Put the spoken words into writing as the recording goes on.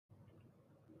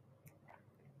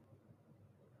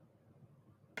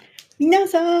皆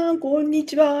さん、こんに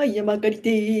ちは。飯山あかり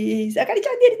です。あかりチ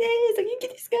ャンネルです。元気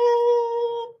ですか？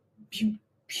ピュッ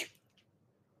ピュッ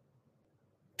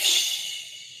ピ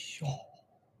シュ。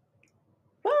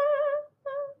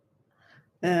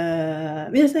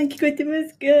皆さん聞こえてま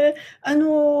すか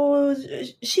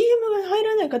？CM が入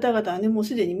らない方々はね、もう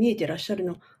すでに見えてらっしゃる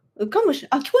のかもしれ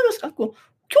あ、聞こえますか？今日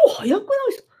早くない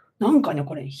ですか？なんかね、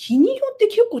これ日によって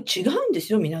結構違うんで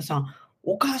すよ、皆さん。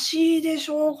おかしいでし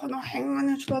ょう、この辺が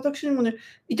ね、ちょっと私にもね、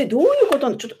一体どういうことな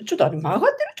のちょっとあれ曲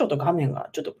がってる？ちょっと画面が。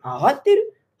ちょっと曲がって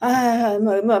る？はいはい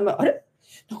はい、まあ、あれ？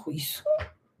なんか椅子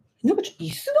なんかちょっと椅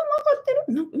子が曲がって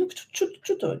る？なんかちょ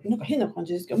っとなんか変な感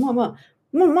じですけど、ま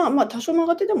あ、多少曲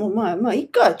がってても、まあ、いっ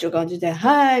かっちゅう感じで、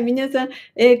はい、皆さん、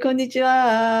こんにち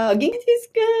は。元気で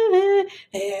すか？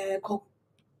今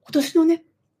年のね、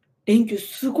連休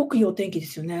すごくいいお天気で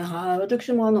すよね。はい。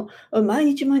私も毎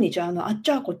日あっ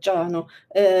ちゃこっちゃ、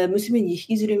娘に引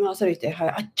きずり回されて、はい、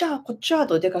あっちゃこっちゃ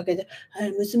と出かけて、は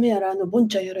い、娘やら、ボン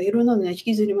ちゃんやらいろんなのに引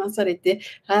きずり回されて、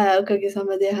はい、おかげさ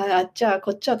まで、はい、あっちゃ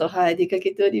こっちゃと、はい、出か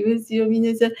けておりますよ、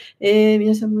皆さん。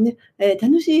皆さんもね、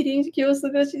楽しい連休をお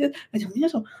過ごしででも皆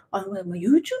さん、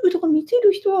YouTube とか見て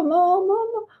る人は、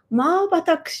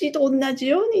私と同じ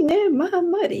ようにね、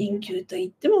連休と言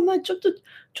っても、ちょっと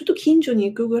近所に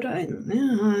行くぐらいのね、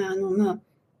は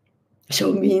い、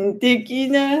庶民的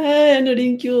な、はい、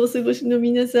連休をお過ごしの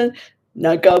皆さん、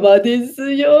仲間で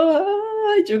すよ。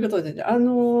はい。ということでね、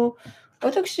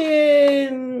私、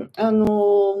今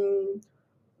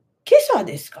朝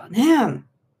ですかね、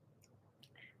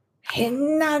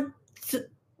変な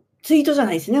ツイートじゃ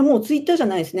ないですね。もうツイッターじゃ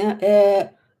ないです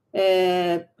ね。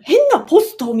変なポ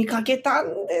ストを見かけたん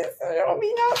ですよ。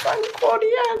皆さん、こり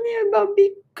ゃね、び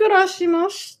っくらしま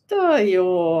した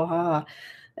よ。は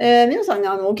い。皆さんね、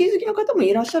お気づきの方も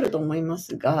いらっしゃると思いま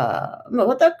すが、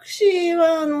私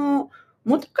は、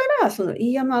元からその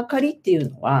飯山あかりっていう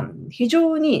のは、非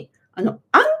常に、アン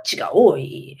チが多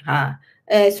い、は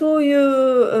い。そういう、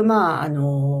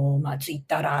ツイッ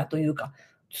ターラーというか、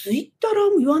ツイッターラ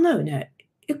ーも言わないよね。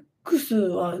X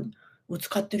を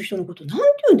使ってる人のことなんて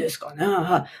言うんですかね。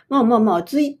はい。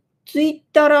ツイッ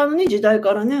ターラーのね、時代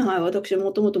からね、はい、私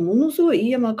もともとものすごい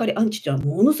飯山あかりアンチっていうの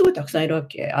はものすごいたくさんいるわ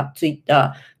け。ツイッ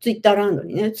ターランド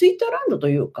にね。ツイッターランドと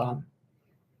いうか、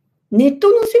ネッ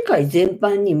トの世界全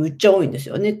般にむっちゃ多いんです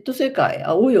よ。ネット世界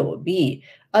および、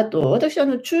あと私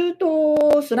中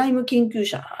東スライム研究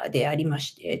者でありま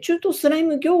して、中東スライ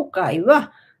ム業界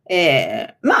は、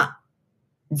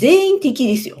全員敵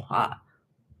ですよ。はい。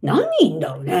何人いん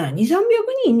だろうね。2、300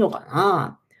人いんのか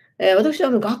な。私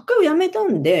学会を辞めた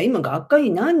んで、今学会に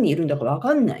何人いるんだかわ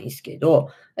かんないんすけど、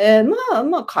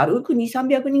軽く2、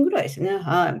300人ぐらいですね。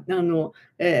はい。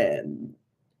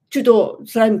中東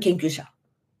スライム研究者、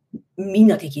みん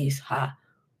な敵です。は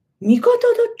い。味方だっ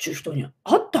ちゅう人に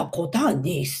会ったことは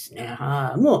ねえっすね。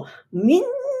はい。もうみん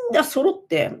な揃っ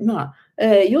て、寄って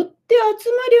集ま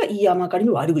りゃ飯山あかり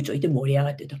の悪口を言って盛り上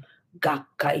がってると。学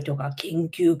会とか研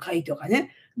究会とか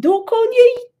ね、どこに行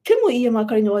っても飯山あ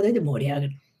かりの話題で盛り上が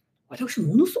る。私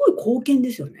ものすごい貢献で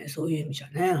すよね、そういう意味じゃ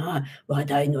ね。はい。話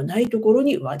題のないところ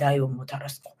に話題をもたら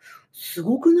すと。す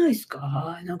ごくないすか？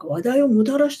はい。なんか話題をも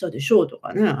たらしたでしょうと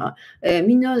かね、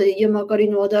みんなで飯山あかり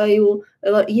の話題を、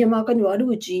飯山あかりの悪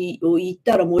口を言っ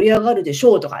たら盛り上がるでし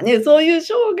ょうとかね、そういう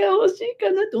賞が欲しいか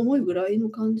なと思うぐらいの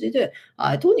感じで、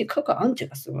とにかくアンチ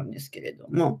がすごいんですけれど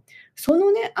も、そ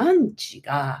のね、アンチ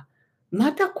が、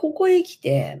またここへ来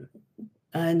て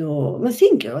選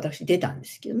挙私出たんで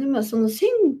すけどね、その選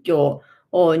挙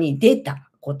に出た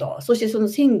こと、そしてその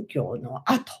選挙の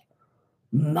後、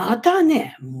また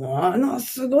ね、もの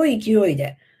すごい勢い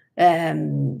で、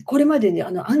これまでにこ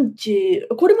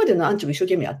れまでのアンチも一生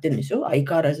懸命やってるんですよ、相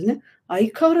変わらずね。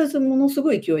相変わらずものす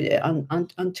ごい勢いでアン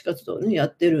チ活動をね、や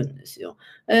ってるんですよ。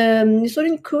それ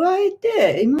に加え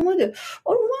て、お前た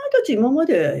ち今ま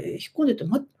で引っ込んでて、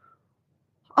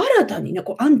新たにね、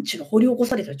アンチが掘り起こ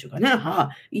されたっていうかね、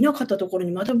いなかったところ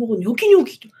にまたもうニョキニョ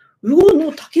キと、魚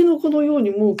のタケノコのように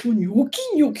もうニョキ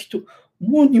ニョキと、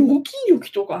もうニョキニョキ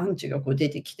とアンチが出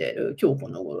てきている今日こ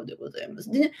の頃でございま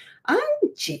す。でね、アン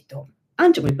チ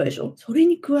もいっぱいでしょ。それ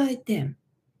に加えて、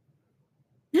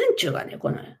なんちゅうかね、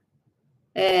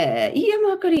飯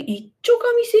山あかり一丁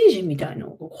紙星人みたいの、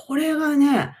これが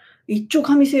ね、一丁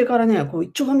紙星からね、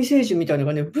一丁紙星人みたいの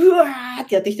がね、ブワーっ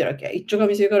てやってきてるわけ。一丁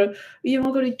紙星から、飯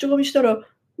山あかり一丁紙したら、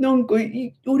なんか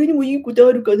俺にもいいこと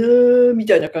あるかなみ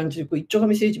たいな感じで、一丁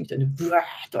紙星人みたいなブワー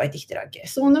っと湧いてきてるわけ。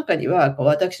その中には、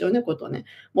私のね、ことをね、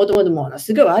もともともう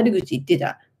すごい悪口言って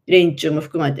た連中も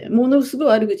含まれて、ものすごい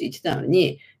悪口言ってたの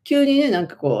に、急にね、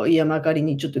飯山あかり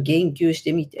にちょっと言及し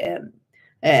てみて、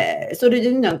それ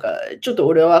でね、ちょっと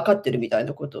俺は分かってるみたい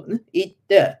なことをね、言っ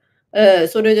て、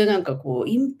それでなんかこう、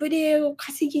インプレを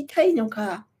稼ぎたいの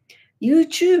か、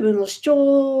YouTube の視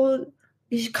聴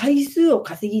回数を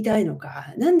稼ぎたいの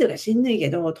か、なんだか知んないけ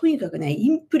ど、とにかくね、イ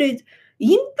ンプレゾ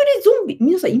ンビ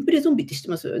皆さんインプレゾンビって知って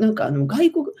ます？なんか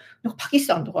外国、なんかパキス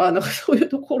タンとか、なんかそういう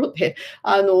ところで、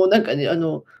なんかね、な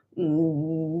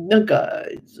んか、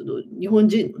その日本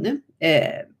人のね、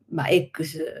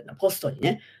X のポストに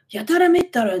ね、やたらめっ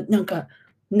たらなんか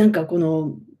こ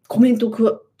のコメント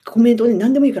をね、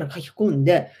何でもいいから書き込ん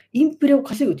で、インプレを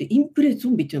稼ぐっていうインプレゾ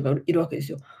ンビっていうのがいるわけで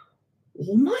すよ。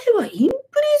お前はインプレゾン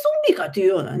ビかという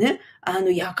ようなね、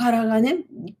輩がね、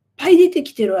いっぱい出て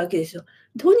きてるわけですよ。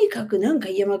とにかくなんか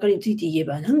家まかりについて言え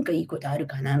ば、なんかいいことある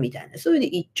かなみたいな、そういう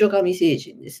一丁紙精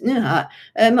神ですね、は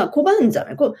い。小判ザ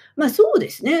メ、そうで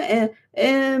すね、インプ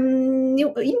レゾ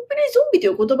ンビとい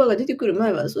う言葉が出てくる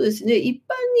前は、そうですね、一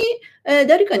般に、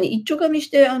誰かに一丁紙し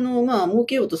て、儲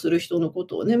けようとする人のこ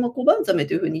とをね、小判ザメ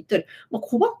という風に言ったり、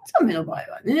小判ザメの場合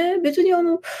はね、別に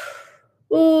コ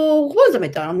バンザメ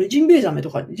ってジンベエザメ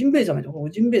とか、ジンベエザメ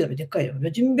でっかいよ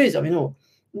ね。ジンベエザ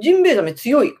メ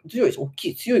強いです。大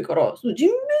きい、強いから、そのジン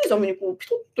ベエザメにこうピ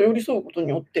トッと寄り添うことに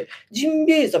よって、ジン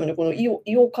ベエザメのこの胃を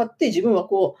買って、自分は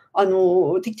こ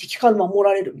う、敵から守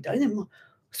られるみたいなね。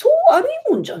そう悪い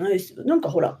もんじゃないですよ。なんか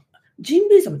ほら、ジン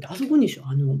ベエザメってあそこにでしょ、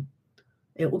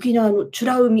沖縄の美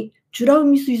ら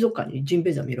海水族館にジン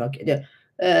ベエザメいるわけで、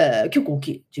結構大き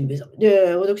いジンベエザメ。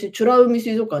で、私、美ら海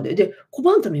水族館で、コ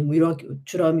バンザメもいるわけよ。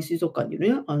美ら海水族館にいる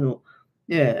ね、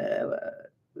え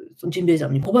そのジンベエザ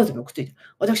メにコバンザメがくっついて、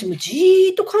私もじ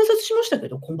ーっと観察しましたけ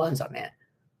ど、コバンザメ。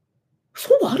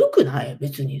そう悪くない、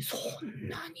別に。そん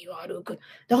なに悪く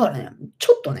だからね、ち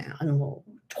ょっとね、コ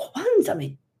バンザメ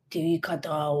っていう言い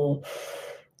方を、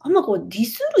あんまこうディ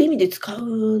スる意味で使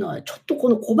うのは、ちょっとこ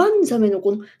のコバンザメの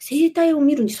この生態を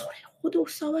見るにそれほど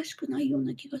ふさわしくないよう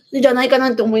な気がするじゃないかな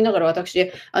んて思いながら、私、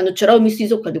美ら海水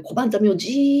族館でコバンザメを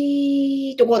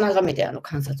じーっとこう眺めて、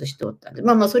観察しておったんで、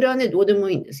それはね、どうでも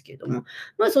いいんですけれども、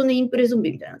そんなインプレゾン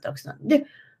ビみたいなのたくさん。で、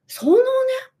その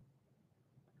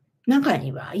中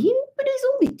には、インプレ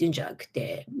ゾンビっていうんじゃなく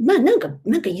て、なんか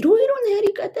いろいろなや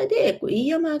り方で、こう飯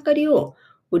山あかりを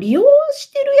利用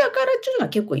してる輩っていうのが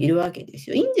結構いるわけで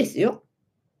すよ。いいんですよ。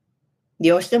利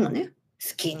用してもね、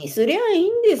好きにすりゃいい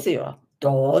んですよ。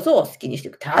どうぞ好きにし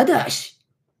てくただし、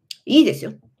いいです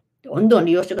よ。どんどん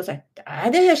利用してください。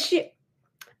ただし、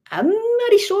あんま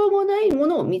りしょうもないも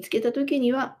のを見つけた時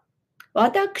には、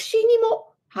私に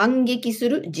も反撃す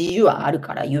る自由はある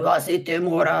から言わせて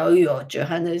もらうよっちゅう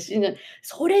話ね。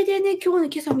それでね、今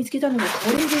朝見つけたのがこ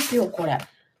れですよ、これ。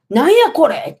なんやこ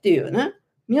れっていうね。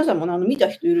皆さんも見た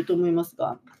人いると思います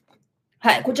が。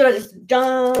はい、こちらです。じゃ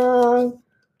ーん。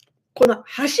この橋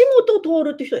本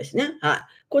徹って人ですね。はい。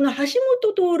この橋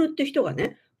本徹って人が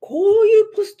ね、こうい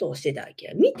うポストをしてたわ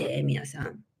け。見て、皆さ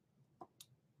ん。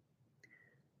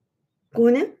こ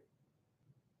うね、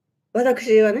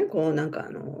私はね、こう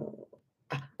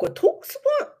これトース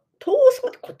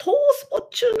ポっ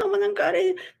ちゅうのもなんかあ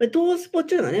れ、トースポっ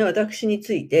ちゅうのはね、私に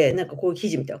ついて、なんかこういう記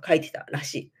事みたいなの書いてたら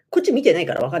しい。こっち見てない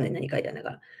からわかんない、何書いてあるんだ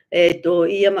か。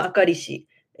飯山あかり氏、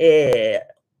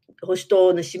保守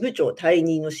党の支部長退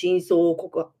任の真相を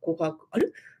告白。あ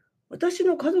れ？私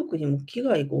の家族にも危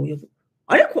害が及ぶ。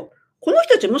あれ？この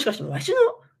人たちもしかしてわしの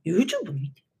YouTube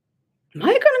見て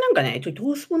前からなんかね、ト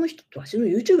ースポの人ってわしの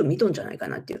YouTube 見とんじゃないか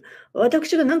なっていう。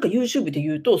私がなんか YouTube で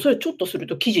言うと、それちょっとする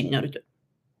と記事になると。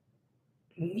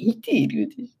見ている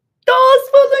でしトー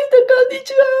スポの人こんに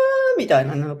ちはみたい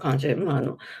な感じで、い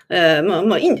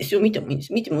いんですよ。見てもいいんで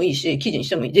す。見てもいいし、記事にし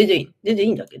てもいい。全然い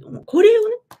いんだけども、これを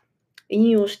ね、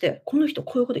引用して、この人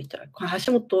こういうこと言ったら、これ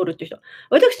橋本徹っていう人、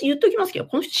私言っときますけど、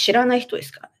この人知らない人で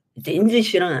すから。全然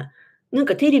知らない。なん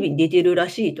かテレビに出てるら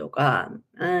しいとか、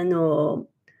大阪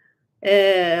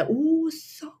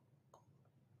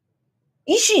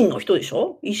維新の人でし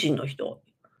ょ？維新の人。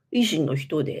維新の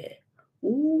人で、大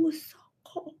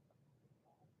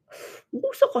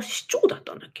阪市長だっ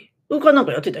たんだっけ？それかなん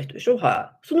かやってた人でしょ？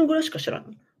はい。そのぐらいしか知ら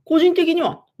ない。個人的に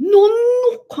は何の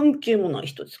関係もない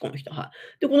人です、この人。は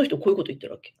い。で、この人こういうこと言って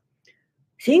るわけ。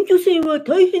選挙戦は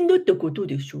大変だったこと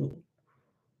でしょう。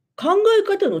考え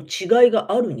方の違い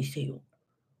があるにせよ、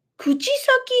口先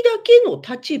だけの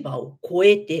立場を超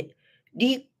えて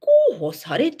立候補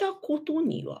されたこと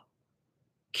には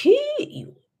敬意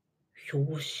を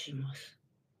表します。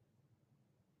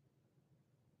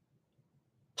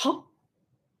は？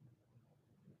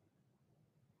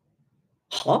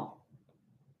は？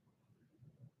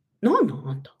なんなん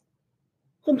あんた。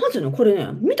まずね、これね、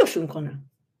見た瞬間ね、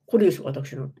これですよ、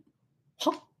私の。は？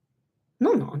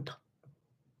なんなんあんた。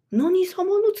何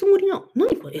様のつもりなん？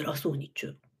何これ偉そうにっちゅ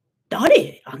う。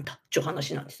誰あんたっちゅう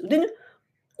話なんですよ。でね、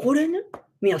これね、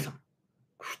皆さん、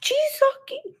口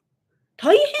先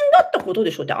大変だったことで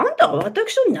しょって、あんたは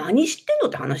私を何知ってんの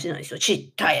って話なんですよ。知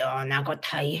ったようなこれ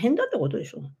大変だってことで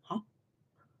しょ。は？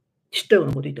知ったよう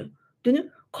なこと言ったよ。でね、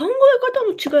考え方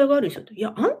の違いがあるんですよって。い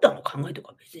や、あんたの考えと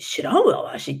か別に知らんわ、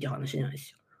わしって話なんで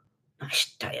すよ。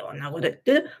知ったようなこと言っ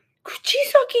て、ね、口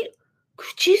先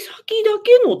だ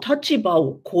けの立場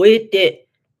を超えて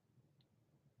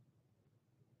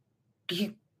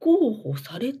立候補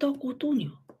されたことに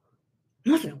は、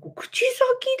まずね、口先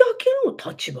だけの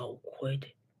立場を超え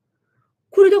て。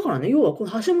これだからね、要はこ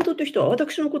の橋本って人は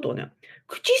私のことをね、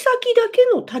口先だけ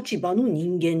の立場の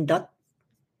人間だっ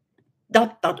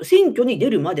たと、選挙に出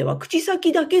るまでは口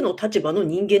先だけの立場の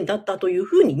人間だったという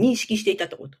風に認識していたっ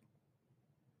てこと。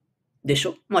でし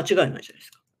ょ？間違いないじゃないで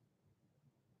すか。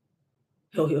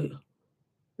いやいやいや。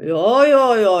いやい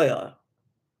やいやいや。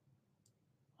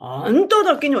あんた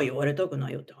だけには言われたくな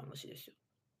いよって話ですよ。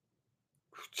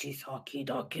口先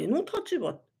だけの立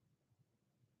場、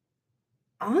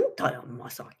あんたやん、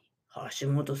まさに。橋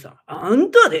本さん、あ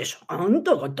んたでしょ。あん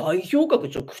たが代表格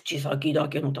でしょ、口先だ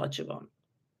けの立場。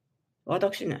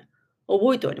私ね、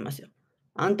覚えておりますよ。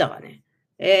あんたがね、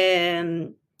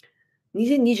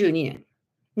2022年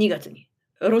2月に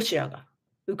ロシアが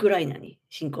ウクライナに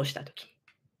侵攻した時、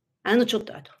ちょっ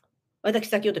と後、私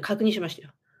先ほど確認しましたよ。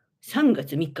3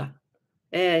月3日、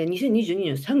2022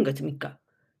年3月3日、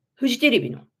フジテレビ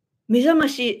の目覚ま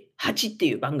し8って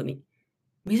いう番組、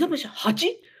目覚まし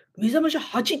 8？ 目覚まし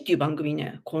8っていう番組に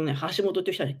ね、このね、橋本っ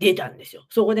ていう人はね、出たんですよ。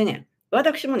そこでね、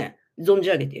私もね、存じ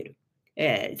上げている、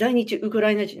在日ウクラ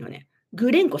イナ人のね、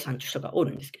グレンコさんという人がお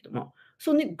るんですけども、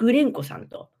そのね、グレンコさん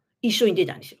と一緒に出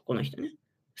たんですよ、この人ね。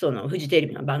そのフジテレ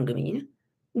ビの番組にね。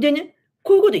でね、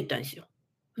こういうこと言ったんですよ。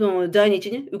その在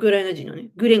日ね、ウクライナ人のね、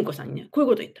グレンコさんにね、こういう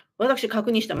こと言った。私確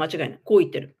認した間違いない。こう言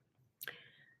ってる。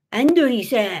アンドリー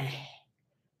さん、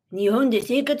日本で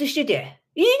生活してて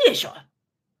いいでしょ。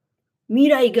未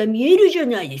来が見えるじゃ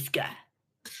ないですか。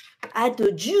あと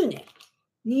10年、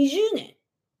20年、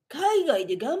海外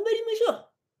で頑張りましょう。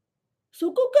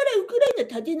そこからウクライナ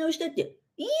立て直したって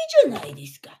いいじゃないで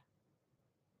すか。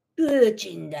プー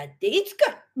チンだっていつ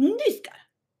かんですから。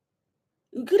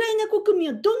ウクライナ国民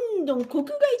をどんどん国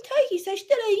外退避させ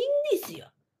たらいいんです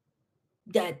よ。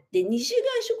だって西側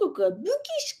諸国は武器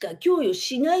しか供与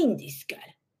しないんですから。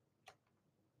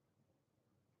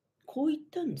こう言っ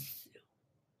たんですよ。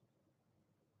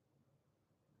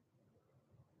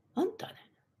あんたね、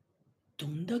ど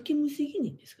んだけ無責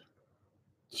任ですか。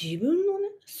自分のね、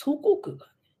祖国が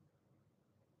ね、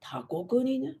他国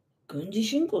にね、軍事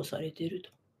侵攻されている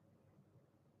と。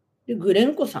で、グレ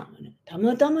ンコさんはね、た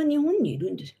またま日本にい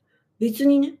るんですよ。別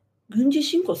にね、軍事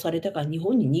侵攻されたから日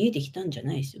本に逃げてきたんじゃ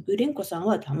ないですよ。グレンコさん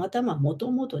はたまたまも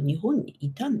ともと日本に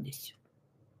いたんですよ。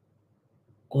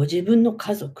ご自分の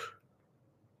家族、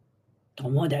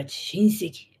友達、親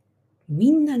戚、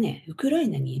みんなね、ウクライ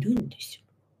ナにいるんですよ。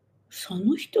そ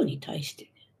の人に対して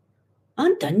ね、あ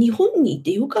んた日本にい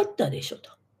てよかったでしょ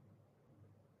と。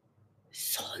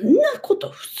そんなこと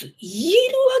普通言える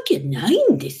わけな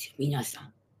いんですよ、皆さ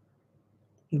ん。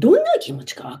どんな気持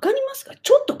ちかわかりますか？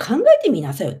ちょっと考えてみ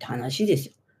なさいよって話です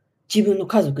よ。自分の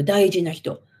家族、大事な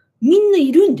人、みんな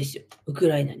いるんですよ、ウク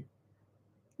ライナに。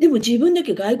でも自分だ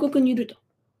け外国にいると。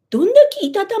どんだけ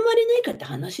いたたまれないかって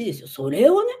話ですよ。それ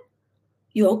をね、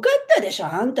よかったでしょ、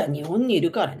あんた日本にい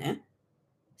るからね。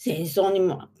戦争に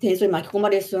巻き込ま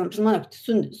れすまなくて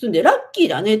済んでラッキー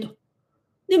だねと。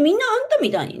で、みんなあんたみ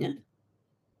たいにね、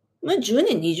10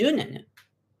年、20年ね、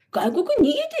外国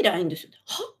に逃げてりゃいいんですよ。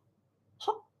は？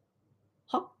は？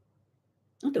は？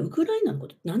あんたウクライナのこ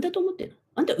と何だと思ってんの？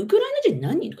あんたウクライナ人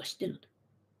何人いるか知ってんの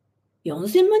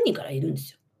？4000万人からいるんで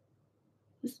すよ。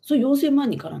その4000万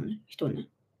人からのね、人ね、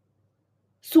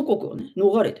祖国をね、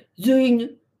逃れて、全員ね、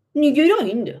逃げりゃ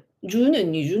いいんだよ。10年、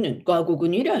20年、外国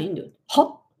にいりゃいいんだよ。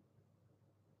は？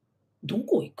ど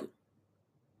こ行く？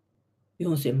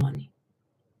 4000 万人。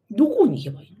どこに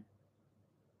行けばいい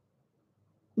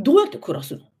の？どうやって暮ら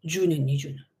すの？ 10 年、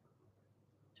20年。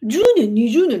10年、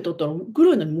20年経ったらウク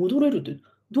ライナに戻れるって、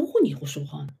どこに保証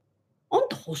があんの？あん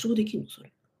た保証できんの？そ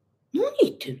れ。何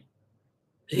言ってんの？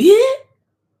ええ！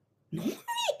何言っ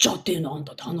ちゃってんのあん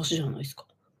たって話じゃないですか。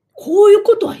こういう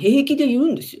ことは平気で言う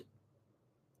んですよ。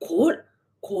これ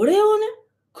これをね、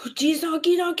口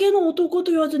先だけの男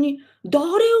と言わずに、誰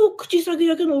を口先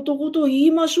だけの男と言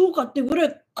いましょうかってぐら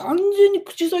い、完全に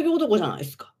口先男じゃないで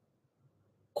すか。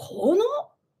この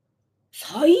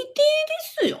最低で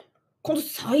すよ。この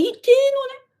最低のね、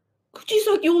口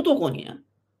先男にね、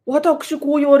私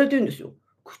こう言われてんですよ。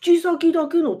口先だ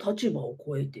けの立場を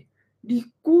超えて、立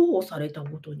候補された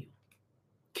ことには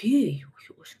敬意を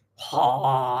表し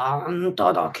はあ、あん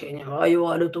ただけには言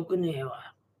われとくねえ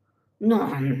わ。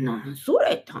なんそ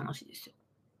れって話ですよ。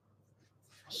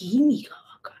意味が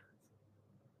わかる。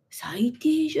最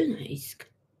低じゃないですか。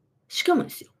しかもで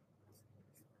すよ。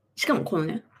しかもこの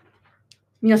ね、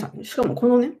皆さん、しかもこ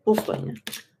のね、ポストにね、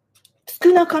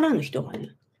少なからぬ人が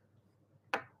ね、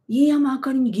飯山あ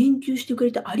かりに言及してく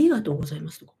れてありがとうござい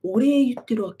ますとか、お礼言っ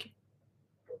てるわけ。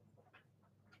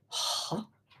は？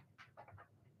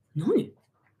何？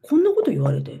こんなこと言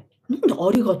われて、なんで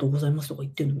ありがとうございますとか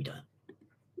言ってんのみたいな。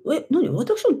何？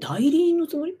私の代理人の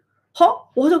つもり？は？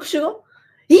私が？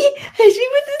橋本さん、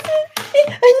有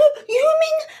名な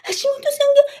橋本さ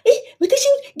んが、私に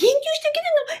言及してくれ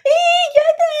るの？や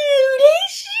だ、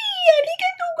嬉しい、あり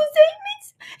がとうございま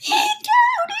す。キャー、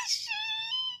嬉し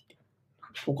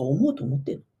い。とか思うと思っ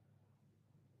てんの？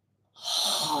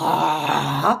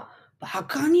はあ、馬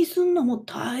鹿にすんのも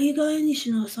大概に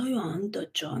しなさいよ、あんたっ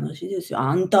ちゅう話ですよ。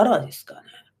あんたらですかね。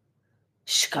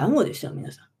しかもですよ、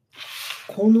皆さん。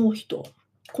この人、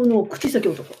この口先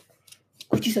男。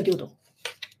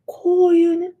こうい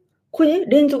うね、これ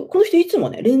ね、この人いつも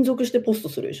ね、連続してポスト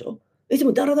するでしょ。いつ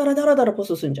もダラダラダラダラポス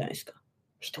トするんじゃないですか。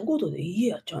一言で言え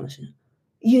やっちゅう話ね。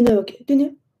言えないわけ。で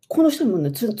ね、この人もね、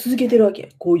続けてるわ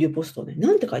け。こういうポストをね。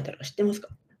なんて書いてあるか知ってますか？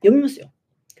読みますよ。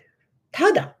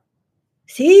ただ、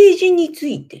政治につ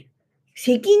いて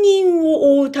責任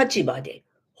を負う立場で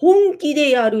本気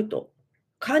でやると、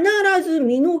必ず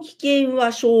身の危険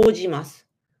は生じます。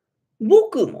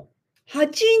僕も8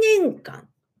年間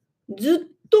ず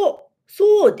っと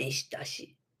そうでした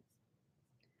し、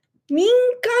民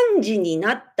間人に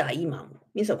なった今も、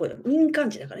皆さんこれ民間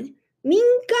人だからね、民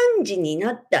間人に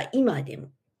なった今でも、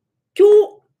今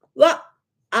日は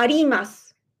ありま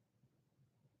す。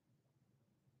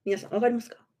皆さんわかります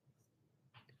か？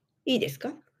いいです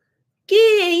か？敬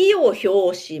意を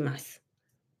表します。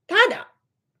ただ、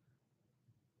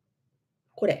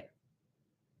これ、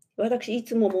私い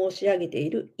つも申し上げてい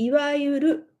る、いわゆ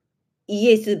るイ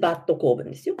エスバット構文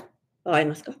ですよ。わかり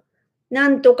ますか？な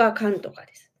んとかかんとか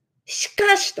です。し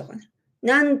かしとかね。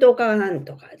なんとかなん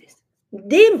とかです。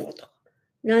でもとか。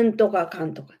なんとかか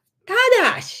んとか。た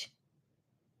だし、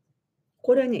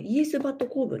これはね、イエスバット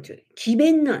構文という奇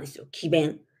弁なんですよ。奇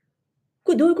弁。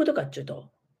これどういうことかっていう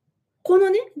と、この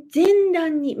ね、前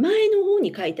段に、前の方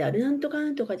に書いてあるなんとかな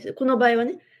んとかです。この場合は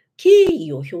ね、敬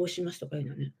意を表しますとかいう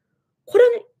のはね、これは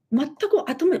ね、全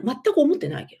く思って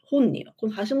ないわけ。本人は。こ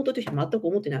の橋本という人は全く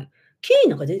思ってない。敬意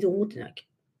なんか全然思ってないわけ。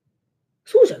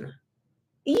そうじゃない。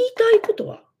言いたいこと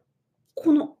は、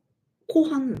この後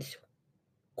半なんですよ。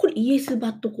これイエス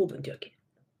バット構文っていうわけ。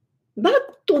バッ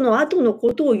トの後の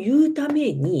ことを言うた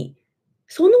めに、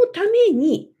そのため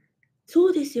に、そ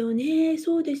うですよね、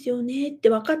そうですよねって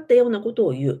分かったようなこと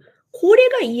を言う。これ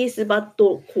がイエスバッ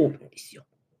ト構文ですよ。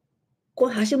こ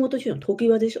れ橋本氏の得意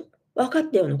技でしょ。分か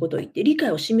ったようなことを言って、理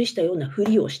解を示したようなふ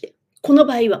りをして、この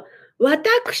場合は、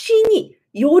私に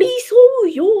寄り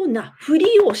添うようなふ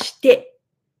りをして、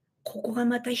ここが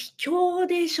また卑怯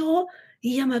でしょ。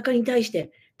飯山あかりに対し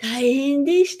て、大変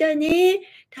でしたね。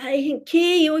大変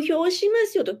敬意を表しま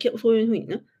すよと、そういうふうに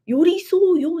ね、寄り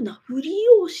添うようなふり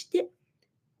をして、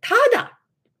ただ、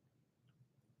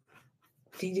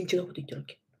全然違うこと言ってるわ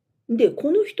け。で、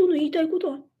この人の言いたいこと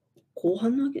は後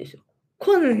半なわけですよ。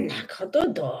こんなこ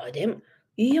とどうでも、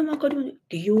飯山あかりをね、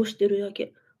利用してるだ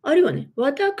け。あるいはね、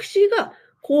私が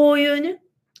こういうね、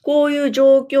こういう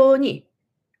状況に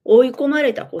追い込ま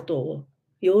れたことを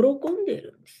喜んで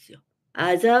るんですよ。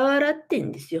嘲笑って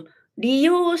んですよ。利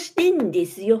用してんで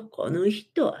すよ、この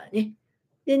人はね。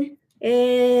でね、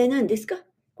何ですか？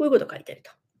こういうこと書いてある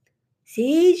と。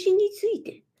政治につい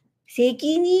て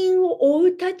責任を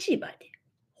負う立場で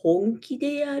本気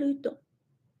でやると、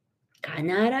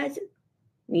必ず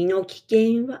身の危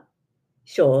険は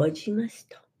生じます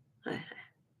と。はいはい。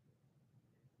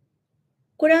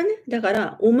これはね、だか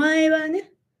ら、お前は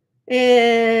ね、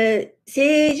政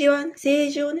治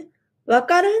をね、わ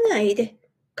からないで、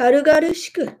軽々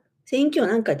しく選挙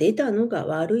なんか出たのが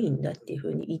悪いんだっていうふ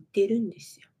うに言ってるんで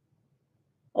すよ。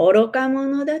愚か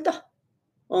者だと。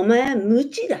お前は無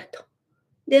知だと。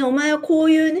で、お前はこ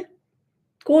ういうね、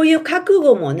こういう覚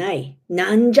悟もない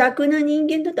軟弱な人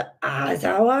間だと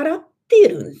嘲笑って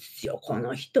るんですよ、こ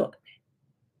の人は。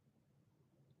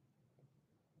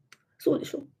そうで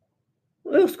しょ？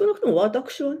少なくとも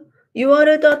私はね、言わ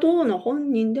れた党の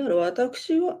本人である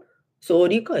私は、そう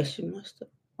理解しました。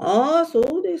ああ、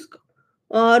そうですか。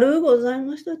悪ござい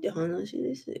ましたっていう話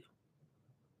ですよ。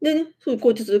でね、こうや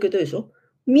って続けてるでしょ。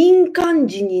民間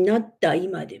人になった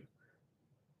今でも、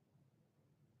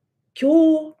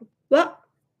今日は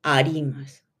ありま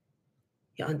す。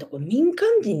いや、あんたこれ民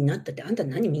間人になったって、あんた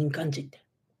何民間人って。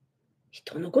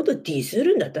人のことディス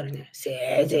るんだったらね、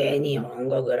せいぜい日本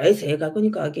語ぐらい正確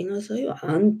に書きなさいよ、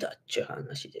あんたっちゅう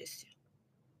話ですよ。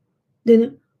で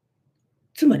ね、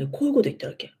つまりこういうこと言った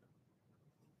わけ。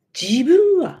自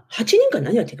分は8年間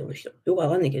何やってんのこの人。よくわ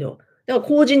かんないけど、だから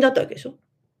公人だったわけでしょ。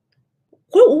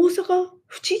これ大阪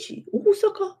府知事？大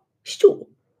阪市長？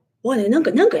はね、なん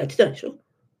かやってたんでしょ。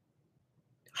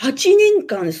8年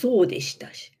間そうでし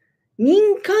たし、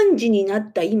民間人にな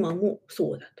った今も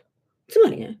そうだと。つま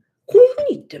りね、こういう風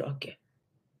に言ってるわけ。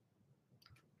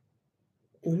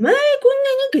お前こん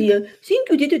な選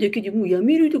挙出ただけでもう辞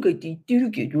めるとか言って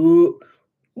るけど、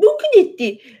僕だっ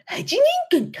て8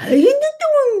年間大変だっ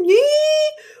たもんね。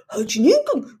8年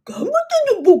間頑張っ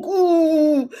たんだ僕。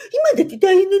今だって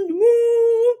大変なんだもん。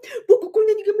僕こん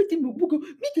なに頑張ってんの。僕見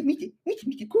て、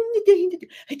こんな大変だって。8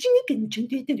年間もちゃん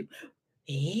とやったんだよ。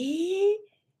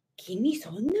君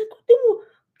そんなことも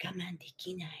我慢で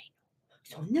きないの？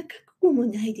そんな覚悟も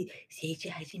ないで政治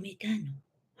始めたの？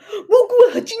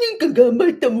僕は8年間頑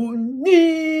張ったもん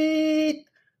ねっ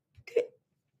て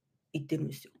言ってるん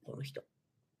ですよ、この人。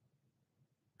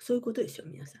そういうことですよ、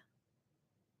皆さん。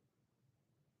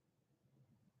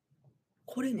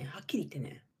これね、はっきり言って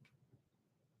ね、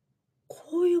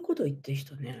こういうこと言ってる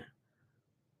人ね、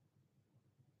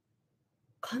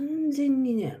完全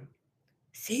にね、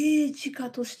政治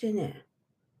家としてね、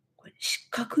これ失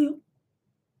格よ。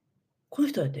この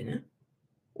人だってね、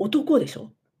男でし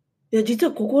ょ。いや、実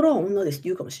は心は女ですって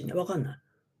言うかもしんない。わかんない。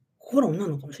心は女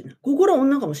なのかもしんない。心は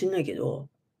女かもしんないけど、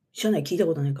知らない、聞いた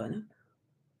ことないからね。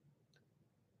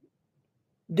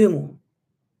でも、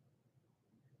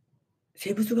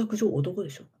生物学上男で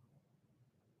しょ。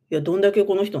いや、どんだけ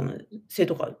この人の背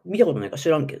とか見たことないから知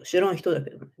らんけど、知らん人だけ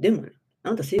どね。でもね、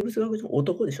あんた生物学上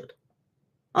男でしょと。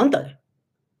あんたね、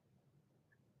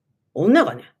女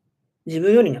がね、自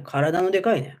分よりね、体ので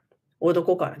かいね、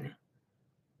男からね、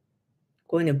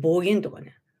こういうね、暴言とか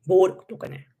ね、暴力とか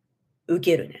ね、受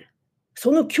けるね、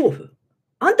その恐怖、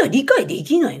あんた理解で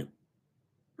きないの。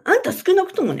あんた少な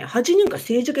くともね、8年間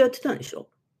政治家やってたんでしょ。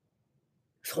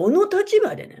その立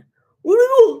場でね、俺は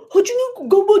8年間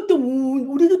頑張ったも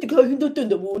ん、俺だって大変だったん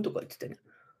だもんとか言っててね、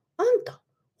あんた、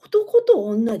男と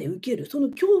女で受けるその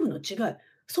恐怖の違い、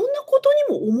そんなこ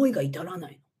とにも思いが至らな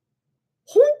いの。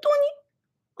本当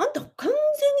に？あんた完全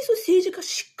にそれ政治家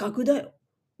失格だよ。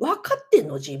分かってん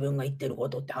の？自分が言ってるこ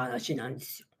とって話なんで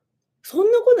すよ。そ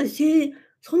んなこと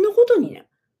にね、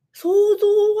想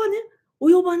像がね、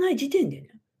及ばない時点でね、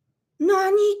何言っ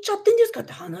ちゃってんですかっ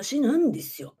て話なんで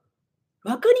すよ。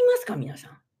分かりますか？皆さ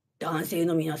ん。男性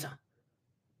の皆さん。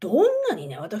どんなに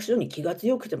ね、私のように気が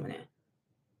強くてもね、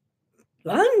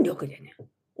腕力でね、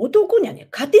男にはね、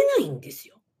勝てないんです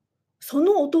よ。そ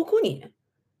の男にね、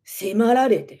迫ら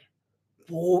れて、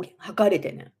暴言吐かれ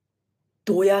てね、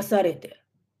どやされて、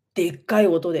でっかい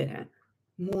音でね、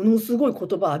ものすごい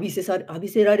言葉浴び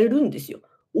せられるんですよ。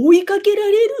追いかけら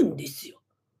れるんですよ。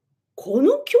こ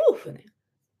の恐怖ね、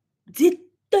絶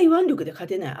対腕力で勝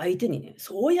てない相手にね、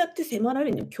そうやって迫られ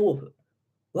るの恐怖、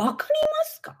分かりま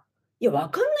すか？いや、分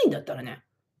かんないんだったらね、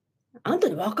あんた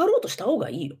に分かろうとした方が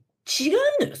いいよ。違う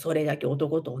のよ、それだけ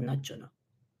男と女っちゅうのは。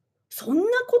そんな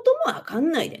ことも分か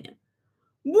んないでね、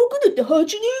僕だって8年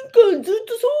間ずっ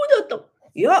とそうだった。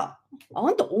いや、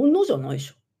あんた女じゃないで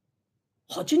しょ。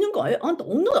8年間、あんた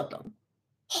女だったの？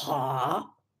は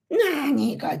あ？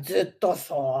何がずっと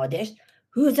そうです。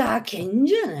ふざけん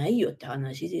じゃないよって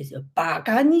話ですよ。馬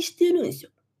鹿にしてるんです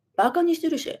よ。馬鹿にして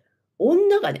るし、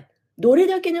女がね、どれ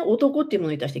だけね、男っていうも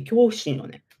のに対して恐怖心を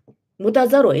ね、持た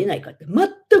ざるを得ないかって全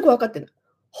く分かってない。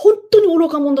ほんとに愚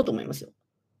か者だと思いますよ。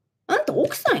あんた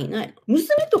奥さんいないの？娘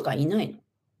とかいないの？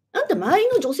あんた周り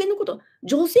の女性のこと、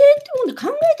女性ってもんで考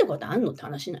えたことあんのって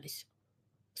話なんですよ。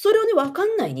それをね、分か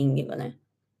んない人間がね、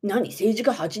政治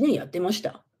家8年やってまし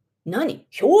た。評論家や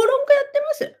って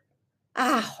ます。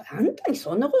ああ、あんたに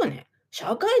そんなことね、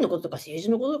社会のこととか政治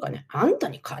のこととかね、あんた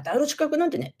に語る資格なん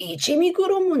てね、1ミク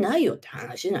ロンもないよって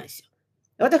話なんですよ。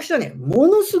私はね、も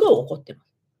のすごい怒ってます。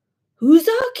ふ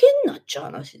ざけんなっちゅう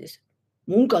話ですよ。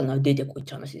門からな出てこいっ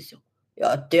ちゅう話ですよ。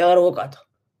やってやろうかと。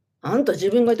あんた自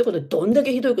分が言ったことでどんだ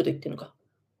けひどいこと言ってんのか。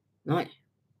何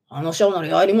話し合うなら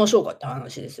やりましょうかって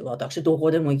話ですよ。私ど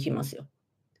こでも行きますよ。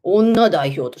女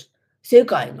代表として、世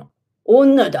界の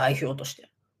女代表とし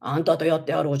て、あんたとやっ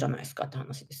てやろうじゃないですかって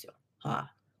話ですよ。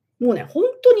はい。もうね、ほん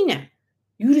とにね、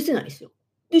許せないですよ。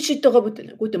で、知ったかぶって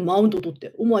ね、こうやってマウント取っ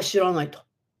て、お前知らないと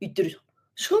言ってるじゃん。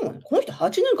しかもね、この人8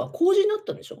年間公示になっ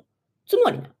たんでしょ。つ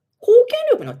まりね、公権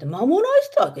力になって守られて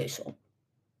たわけでしょ。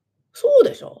そう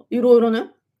でしょ。いろいろね、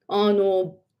あ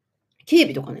の、警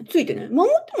備とかね、ついてね、守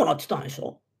ってもらってたんでし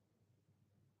ょ。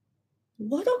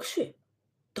私、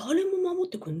誰も守っ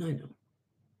てくんないのよ。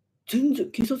全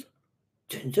然、警察、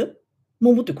全然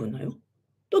守ってくんないよ。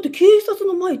だって警察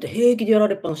の前って平気でやら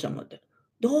れっぱなしなんだって。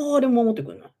誰も守って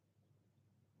くんない。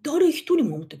誰一人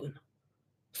守ってくんない。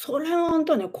それはあん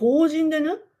たね、公人で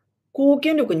ね、公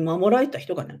権力に守られた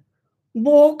人がね、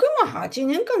僕も8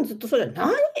年間ずっとそれ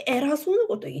何偉そうな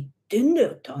こと言ってんだ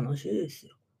よって話です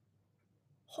よ。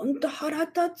ほんと腹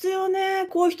立つよね。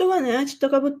こういう人がね、知った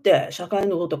かぶって社会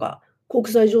のこととか、国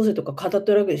際情勢とか語っ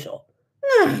てるわけでしょ。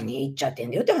何言っちゃって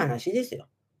んだよって話ですよ。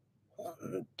ほ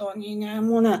んとにね、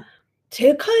もうね、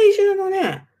世界中の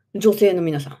ね、女性の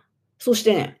皆さん、そし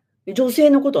てね、女性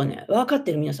のことをね、分かっ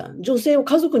てる皆さん、女性を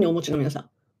家族にお持ちの皆さん、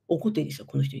怒っていいですよ、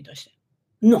この人に対して。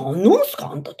なんすか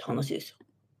あんたって話ですよ。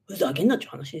ふざけんなっちゅ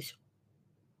う話ですよ。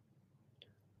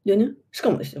でね、し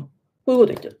かもですよ、こういうこ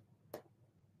と言ってる。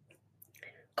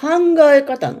考え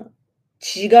方の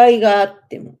違いがあっ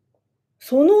ても、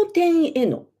その点へ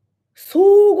の相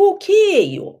互敬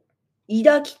意を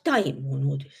抱きたいも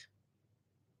のです。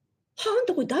はあ、あん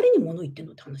たこれ誰に物言ってん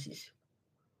のって話ですよ。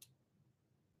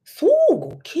相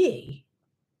互敬意？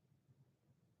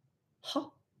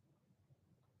は？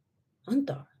あん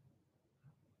た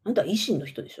維新の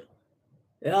人でしょ。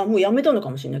いや、もう辞めたのか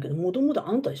もしれないけど、もともと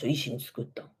あんたでしょ、維新作っ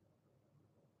たの。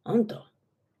あんた、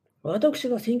私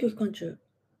が選挙期間中、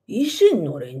維新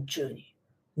の連中に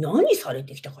何され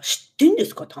てきたか知ってんで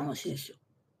すかって話ですよ。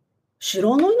知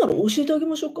らないなら教えてあげ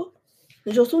ましょうか。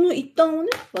じゃあその一端をね、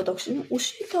私に教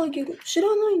えてあげる。知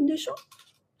らないんでしょ。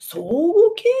相互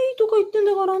敬意とか言ってん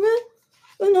だからね。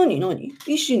何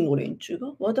維新の連中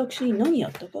が私に何や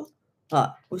ったか。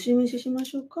はい、お示ししま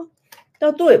しょうか。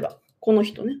例えば、この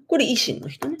人ね。これ維新の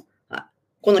人ね。はい。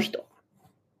この人。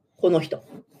この人。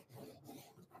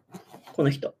この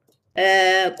人。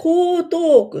江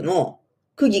東区の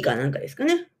区議かなんかですか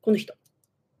ね。この人。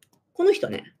この人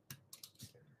ね。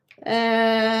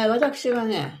私が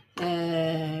ね、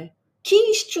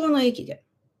錦糸町の駅で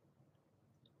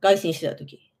凱旋してた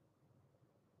時、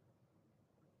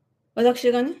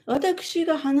私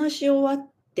が話し終わ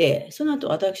って、その後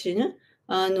私ね、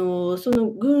その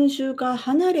群衆から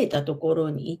離れたところ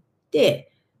に行っ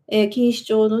て、錦糸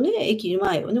町のね、駅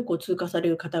前をね、こう通過され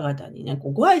る方々にね、こ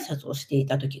うご挨拶をしてい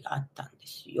た時があったんで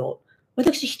すよ。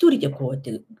私一人でこうやっ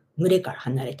て群れから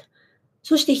離れた。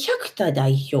そして百田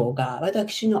代表が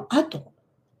私の後、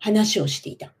話をして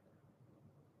いた。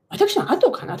私の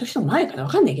後かな、私の前かな、わ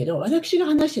かんないけど、私が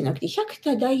話してなくて、百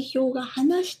田代表が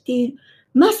話している、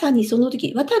まさにその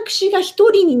時、私が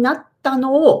一人になった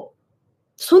のを、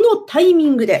そのタイミ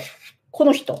ングで、こ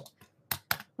の人、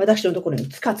私のところに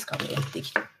つかつかとやって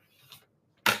きて、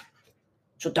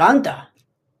ちょっとあんた、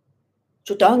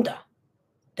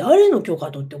誰の許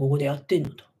可取ってここでやってん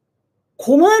のと。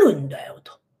困るんだよ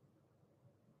と。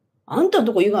あんたの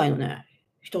とこ以外のね、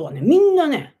人はね、みんな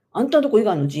ね、あんたのとこ以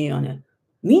外の人員はね、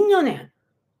みんなね、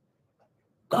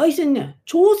凱旋ね、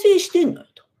調整してんのよ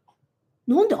と。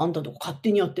なんであんたのとこ勝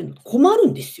手にやってんのと困る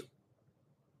んですよ。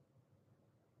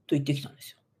と言ってきたんで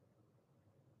すよ。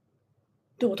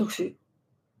で、私、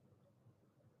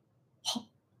は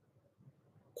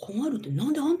困るってな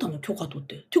んであんたの許可取っ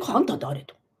て、ていうかあんた誰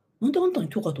と。なんであんたの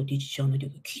許可取っていちいちやんないとい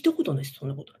けない。聞いたことないです、そん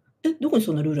なこと。どこに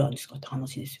そんなルールあるんですかって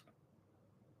話ですよ。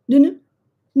でね、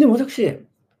でも私、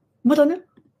またね、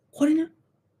これね、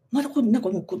またこれなんか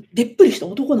もうこう、でっぷりした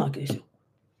男なわけですよ。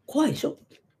怖いでしょ？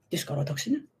ですから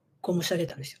私ね、こう申し上げ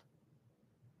たんですよ。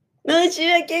申し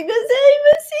訳ございま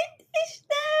せんでした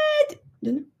って。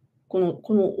でね、この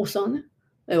おっさんはね、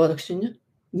私にね、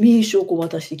名刺をこう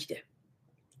渡してきて、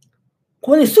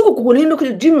これね、すぐここ連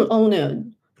絡で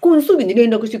これすぐに連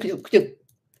絡して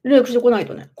連絡してこない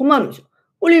とね、困るんですよ。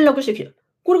これ連絡してきて、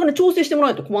これがね、調整してもら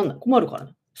わないと困るから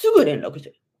ね。すぐ連絡し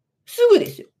て、すぐで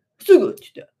すよ。すぐって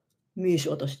言って、名刺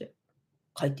渡して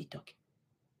帰っていったわけ。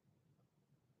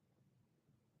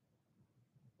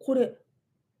これ、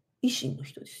維新の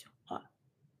人ですよ。はい。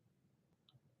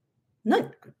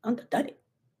あんた誰？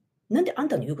なんであん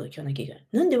たの言うこと聞かなきゃいけない？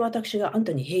なんで私があん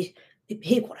たにへ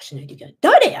いこらしないといけない？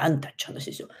誰あんたっちゅう話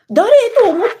ですよ。誰と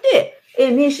思っ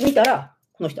て、名刺見たら、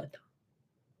この人だっ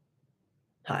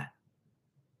た。はい。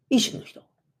維新の人。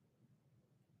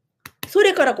そ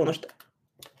れからこの人。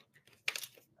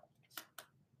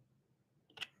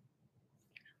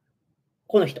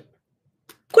この人。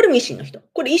これも維新の人。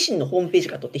これ維新のホームページ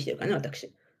から取ってきてるからね、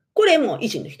私。これも維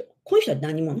新の人。この人は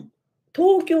何者？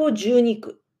東京12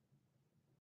区